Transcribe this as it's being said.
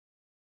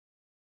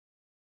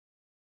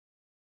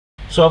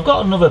So I've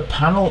got another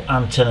panel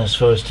antennas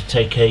for us to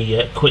take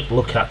a quick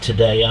look at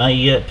today.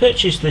 I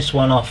purchased this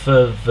one off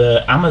of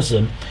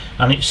Amazon,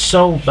 and it's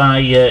sold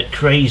by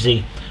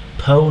Crazy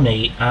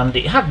Pony, and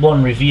it had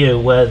one review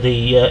where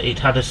it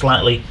had a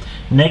slightly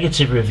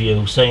negative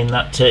review saying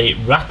that it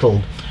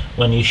rattled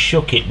when you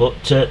shook it,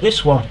 but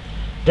this one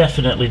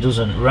definitely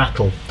doesn't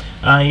rattle.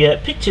 I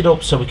picked it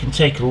up so we can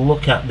take a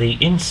look at the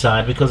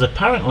inside, because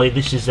apparently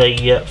this is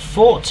a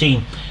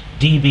 14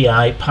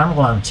 dBi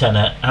panel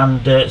antenna,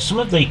 and some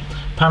of the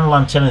panel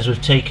antennas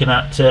we've taken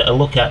a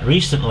look at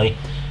recently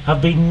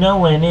have been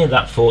nowhere near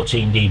that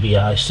 14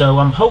 dBi, so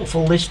I'm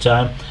hopeful this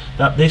time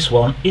that this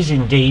one is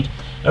indeed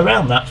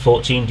around that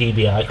 14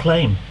 dBi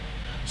claim.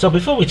 So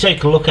before we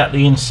take a look at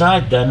the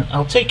inside then,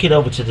 I'll take it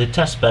over to the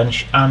test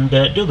bench and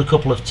do the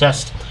couple of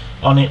tests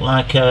on it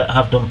like I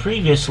have done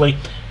previously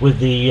with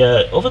the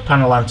other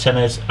panel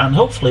antennas, and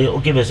hopefully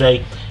it'll give us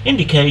a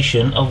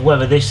indication of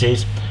whether this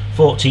is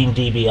 14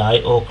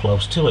 dBi or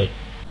close to it.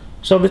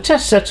 So the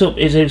test setup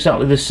is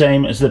exactly the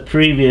same as the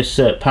previous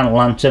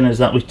panel antennas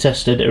that we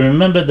tested. And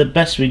remember, the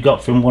best we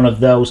got from one of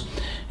those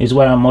is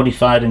where I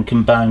modified and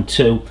combined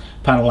two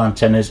panel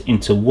antennas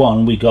into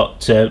one. We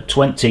got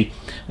 20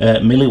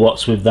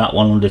 milliwatts with that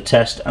one under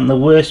test, and the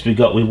worst we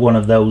got with one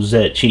of those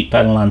cheap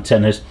panel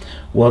antennas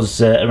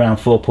was around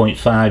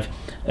 4.5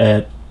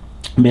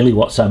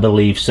 milliwatts, I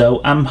believe.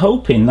 So I'm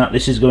hoping that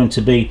this is going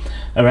to be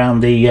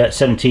around the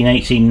 17,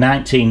 18,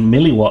 19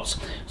 milliwatts.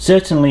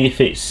 Certainly if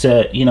it's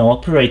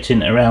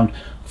operating around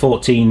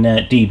 14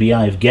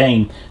 dBi of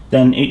gain,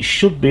 then it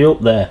should be up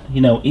there,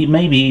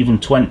 maybe even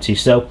 20.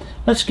 So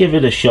let's give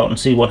it a shot and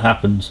see what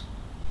happens.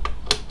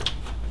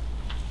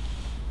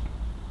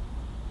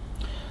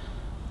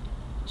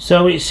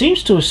 So it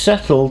seems to have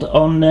settled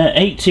on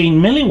 18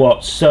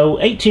 milliwatts, so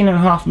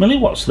 18.5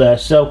 milliwatts there,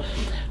 so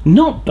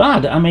not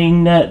bad. I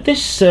mean,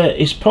 this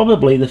is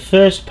probably the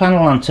first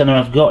panel antenna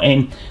I've got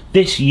in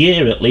this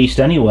year, at least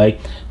anyway,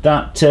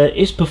 that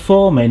is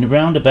performing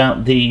around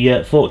about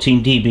the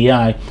 14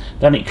 dBi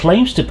that it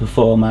claims to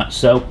perform at.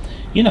 So,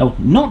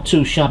 not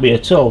too shabby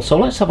at all. So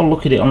let's have a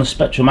look at it on the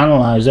spectrum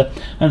analyzer,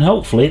 and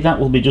hopefully that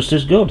will be just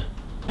as good.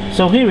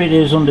 So here it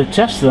is under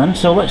test then,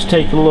 so let's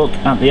take a look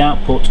at the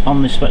output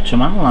on the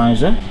spectrum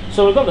analyzer.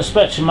 So we've got the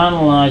spectrum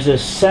analyzer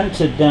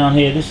centered down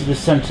here. This is the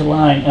center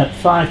line at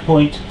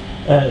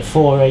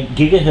 5.48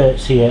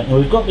 gigahertz here, and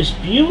we've got this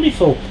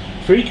beautiful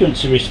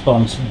frequency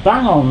response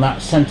bang on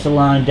that center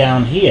line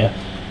down here,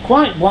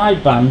 quite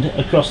wideband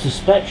across the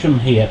spectrum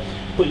here,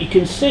 but you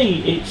can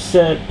see it's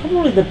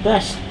probably the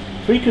best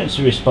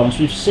frequency response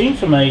we've seen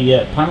from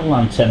a panel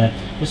antenna,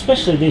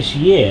 especially this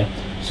year.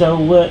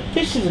 So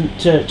this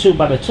isn't too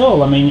bad at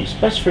all. I mean, its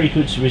best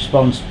frequency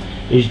response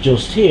is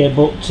just here,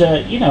 but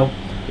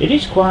it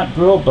is quite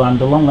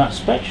broadband along that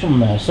spectrum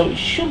there, so it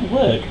should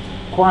work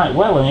quite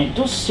well, and it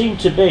does seem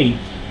to be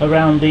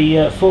around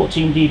the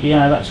 14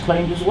 dBi that's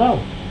claimed as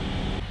well.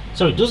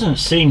 So it doesn't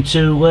seem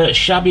too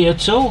shabby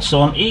at all,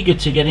 so I'm eager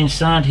to get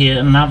inside here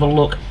and have a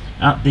look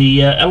at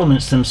the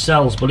elements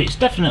themselves, but it's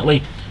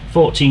definitely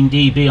 14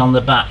 dB on the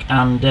back,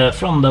 and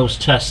from those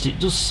tests it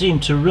does seem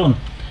to run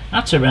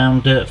at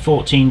around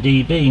 14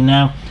 dB.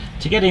 Now,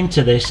 to get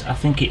into this, I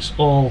think it's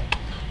all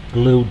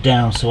glued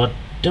down, so I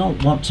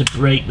don't want to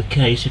break the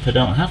case if I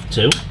don't have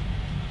to.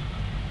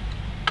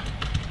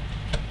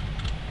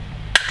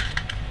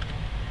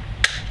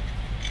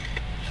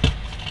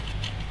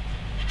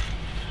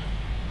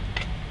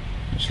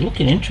 It's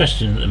looking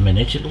interesting at the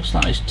minute. It looks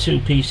like there's two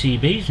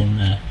PCBs in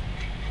there.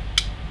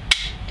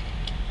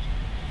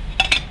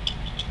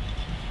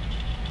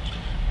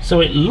 So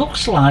it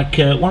looks like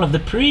one of the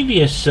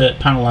previous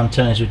panel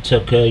antennas we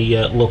took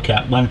a look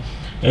at, when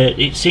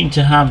it seemed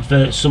to have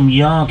some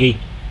Yagi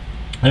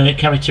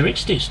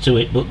characteristics to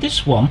it, but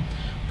this one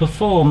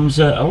performs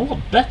a lot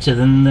better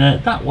than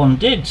that one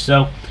did.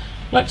 So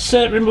let's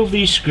remove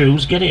these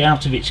screws, get it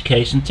out of its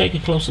case, and take a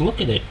closer look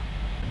at it.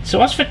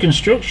 So as for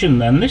construction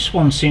then, this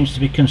one seems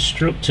to be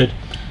constructed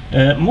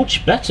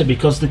much better,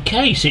 because the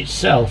case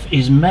itself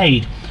is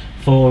made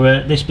for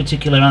this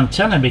particular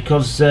antenna,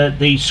 because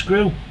the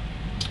screw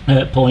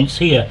points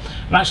here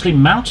are actually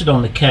mounted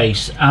on the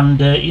case, and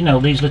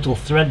these little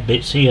thread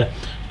bits here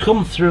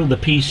come through the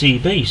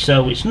PCB,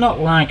 so it's not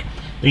like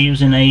they're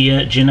using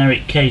a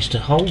generic case to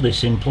hold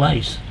this in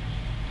place.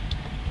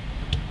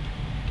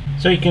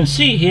 So you can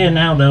see here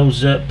now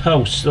those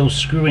posts, those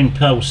screw-in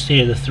posts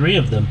here, the three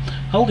of them,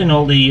 holding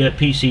all the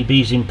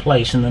PCBs in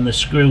place, and then the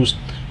screws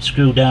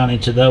screw down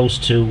into those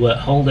to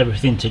hold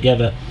everything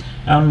together.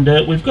 And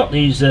we've got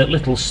these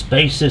little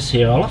spacers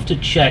here. I'll have to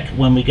check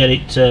when we get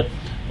it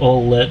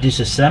all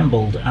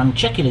disassembled and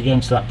check it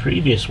against that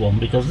previous one,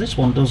 because this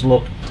one does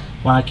look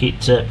like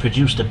it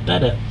produced a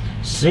better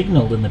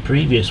signal than the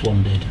previous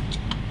one did.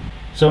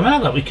 So now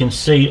that we can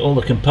see all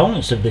the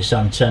components of this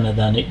antenna,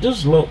 then it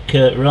does look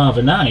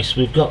rather nice.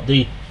 We've got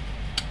the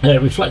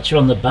reflector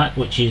on the back,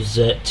 which is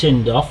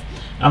tinned off,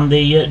 and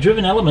the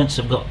driven elements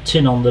have got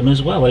tin on them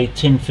as well, a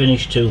tin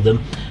finish to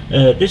them.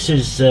 This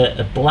is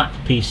a black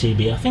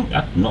PCB.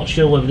 I'm not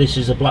sure whether this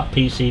is a black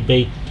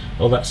PCB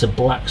or that's a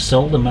black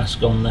solder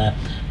mask on there.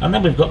 And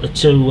then we've got the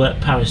two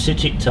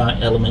parasitic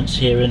type elements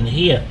here and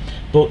here.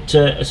 But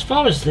as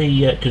far as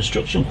the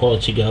construction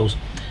quality goes,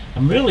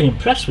 I'm really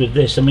impressed with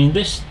this. I mean,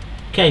 this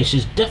case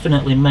is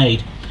definitely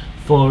made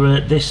for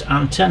this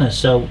antenna,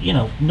 so you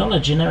know, not a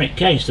generic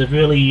case. They've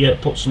really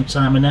put some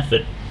time and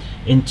effort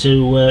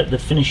into the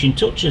finishing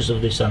touches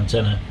of this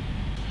antenna.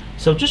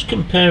 So just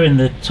comparing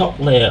the top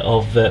layer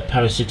of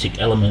parasitic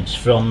elements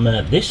from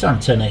this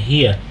antenna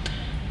here,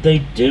 they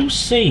do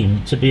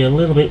seem to be a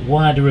little bit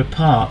wider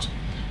apart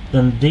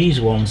than these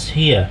ones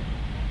here.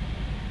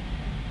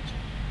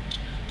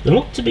 They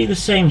look to be the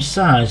same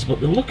size,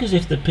 but they look as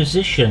if they're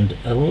positioned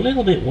a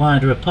little bit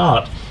wider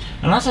apart.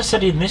 And as I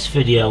said in this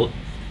video,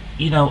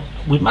 you know,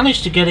 we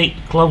managed to get it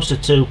closer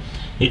to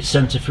its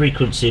center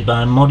frequency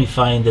by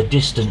modifying the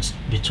distance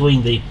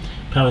between the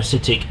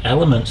parasitic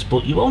elements,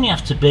 but you only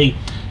have to be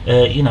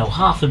you know,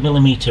 0.5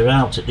 millimeter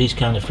out at these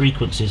kind of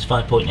frequencies,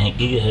 5.8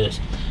 gigahertz,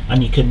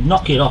 and you can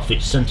knock it off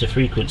its center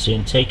frequency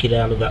and take it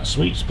out of that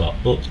sweet spot.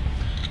 But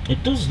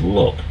it does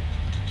look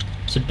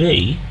to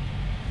be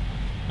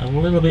a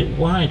little bit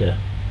wider.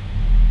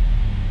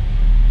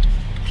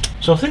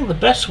 So I think the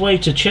best way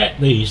to check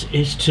these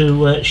is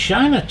to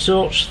shine a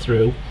torch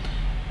through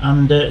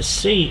and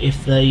see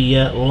if they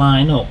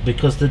line up,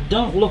 because they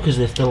don't look as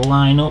if they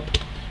line up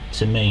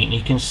to me. And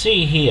you can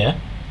see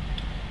here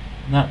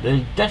that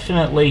they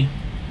definitely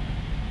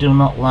do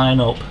not line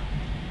up.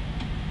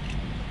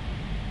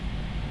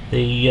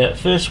 The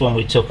first one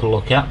we took a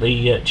look at,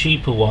 the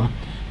cheaper one,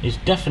 is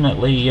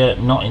definitely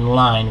not in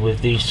line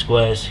with these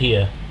squares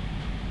here.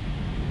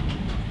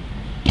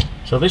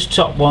 So this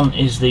top one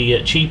is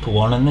the cheaper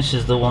one, and this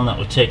is the one that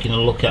we're taking a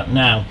look at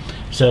now.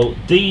 So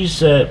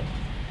these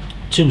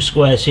two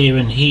squares here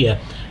and here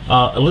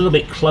are a little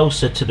bit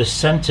closer to the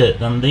center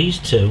than these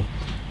two,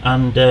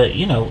 and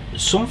you know,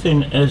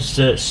 something as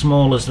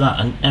small as that,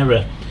 an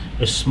error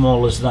as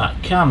small as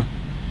that, can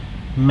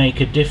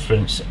make a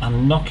difference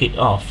and knock it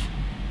off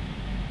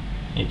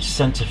its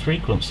center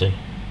frequency.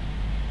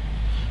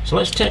 So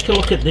let's take a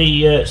look at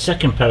the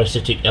second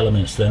parasitic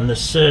elements then, the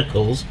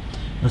circles,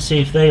 and see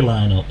if they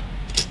line up.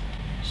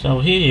 So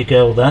here you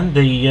go then,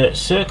 the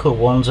circle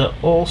ones are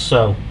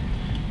also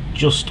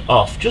just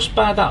off, just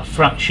by that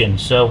fraction.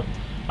 So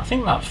I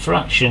think that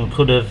fraction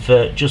could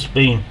have just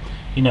been,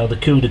 you know, the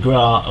coup de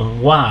grace,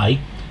 and why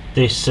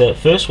this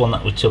first one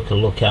that we took a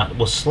look at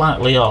was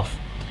slightly off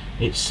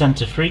its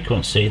center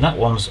frequency. That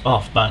one's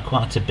off by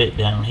quite a bit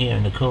down here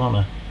in the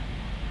corner.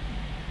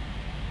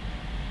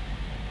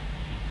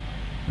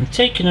 And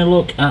taking a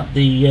look at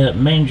the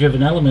main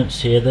driven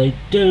elements here, they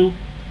do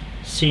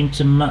seem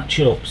to match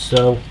up.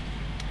 So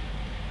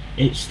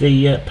it's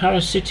the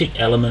parasitic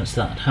elements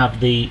that have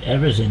the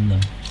errors in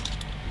them.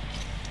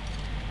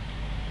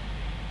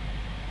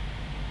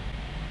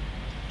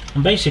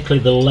 And basically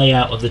the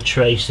layout of the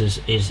traces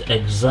is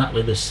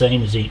exactly the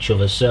same as each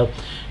other, so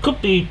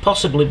could be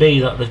possibly be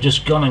that they've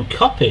just gone and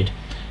copied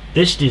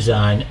this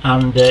design,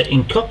 and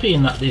in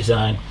copying that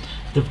design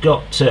they've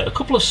got a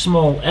couple of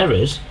small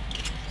errors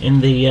in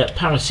the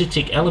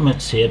parasitic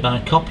elements here by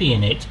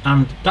copying it,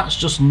 and that's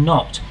just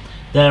knocked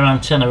their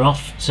antenna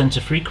off center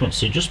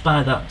frequency just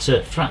by that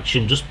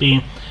fraction, just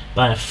being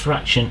by a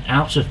fraction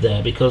out of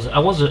there. Because I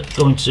was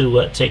going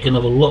to take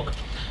another look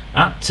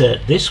at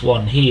this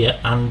one here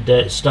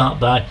and start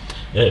by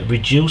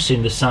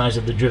reducing the size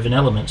of the driven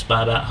elements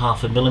by about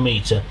 0.5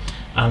 millimeter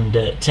and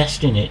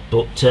testing it,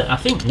 but I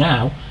think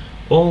now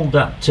all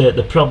that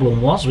the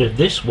problem was with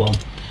this one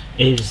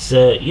is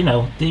you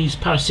know, these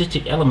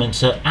parasitic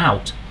elements are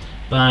out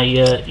by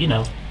you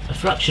know, a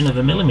fraction of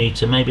a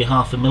millimeter, maybe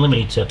 0.5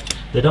 millimeter.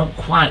 They don't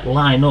quite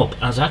line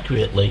up as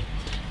accurately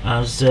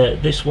as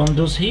this one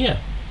does here.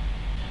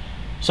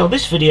 So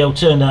this video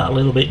turned out a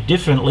little bit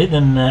differently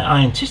than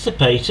I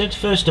anticipated.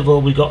 First of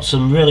all, we got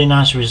some really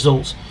nice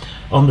results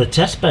on the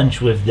test bench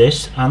with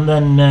this, and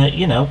then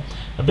you know,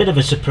 a bit of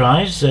a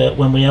surprise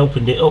when we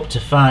opened it up to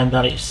find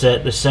that it's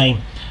the same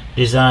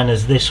design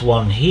as this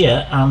one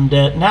here. And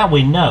now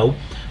we know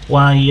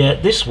why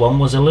this one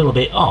was a little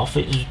bit off.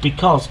 It was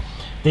because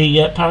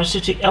the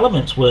parasitic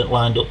elements weren't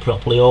lined up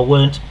properly, or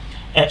weren't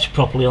etched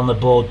properly on the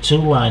board to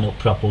line up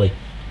properly.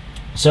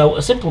 So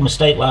a simple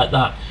mistake like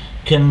that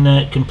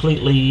can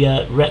completely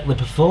wreck the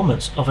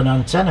performance of an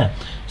antenna.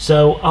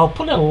 So I'll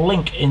put a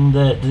link in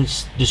the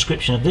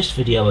description of this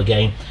video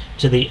again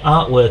to the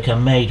artwork I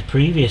made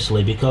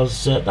previously,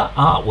 because that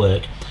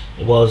artwork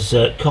was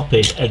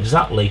copied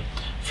exactly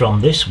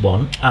from this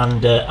one,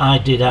 and I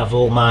did have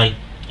all my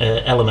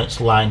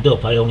elements lined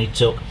up. I only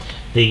took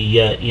the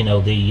you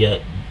know,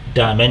 the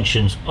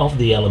dimensions of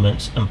the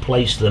elements and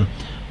placed them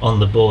on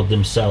the board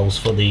themselves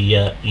for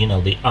the you know,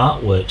 the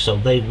artwork, so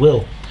they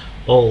will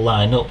all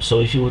line up. So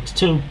if you were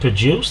to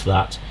produce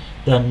that,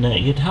 then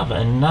you'd have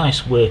a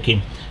nice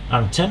working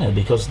antenna,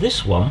 because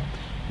this one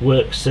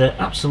works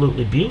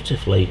absolutely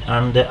beautifully.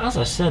 And as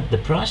I said, the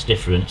price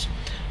difference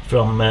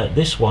from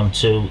this one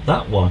to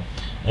that one,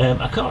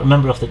 I can't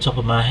remember off the top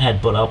of my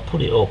head, but I'll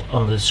put it up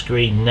on the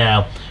screen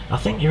now. I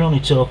think you're only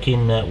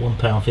talking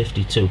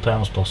 £1.50,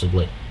 £2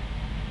 possibly.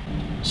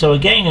 So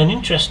again, an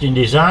interesting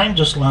design,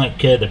 just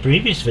like the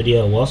previous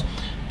video was,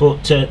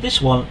 but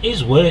this one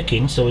is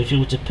working. So if you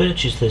were to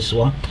purchase this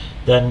one,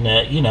 then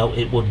you know,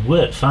 it would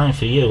work fine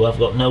for you. I've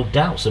got no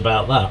doubts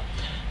about that.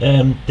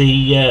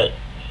 The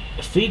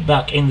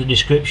feedback in the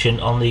description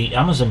on the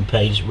Amazon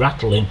page,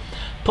 rattling,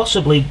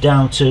 possibly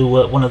down to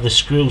one of the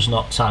screws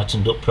not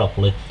tightened up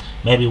properly.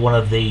 Maybe one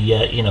of the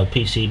you know,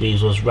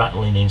 PCBs was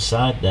rattling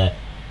inside there.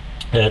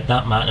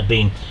 That might have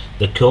been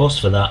the cause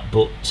for that.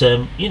 But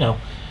you know,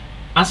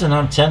 as an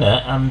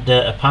antenna and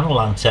a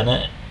panel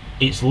antenna,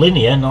 it's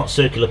linear, not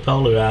circular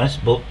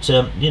polarized. But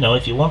you know,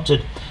 if you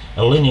wanted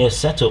a linear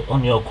setup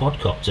on your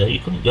quadcopter, you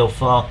couldn't go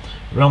far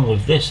wrong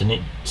with this, and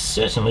it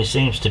certainly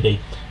seems to be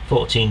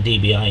 14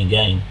 dBi in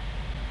gain.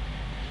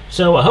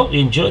 So I hope you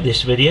enjoyed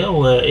this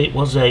video. It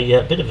was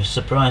a bit of a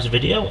surprise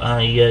video.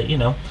 You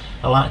know,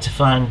 I like to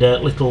find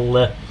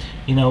little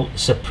you know,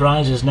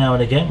 surprises now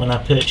and again when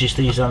I purchase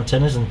these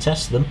antennas and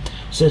test them.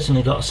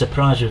 Certainly got a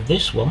surprise with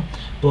this one.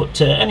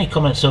 But any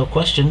comments or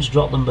questions,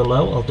 drop them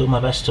below. I'll do my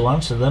best to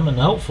answer them, and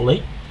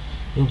hopefully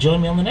you'll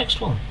join me on the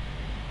next one.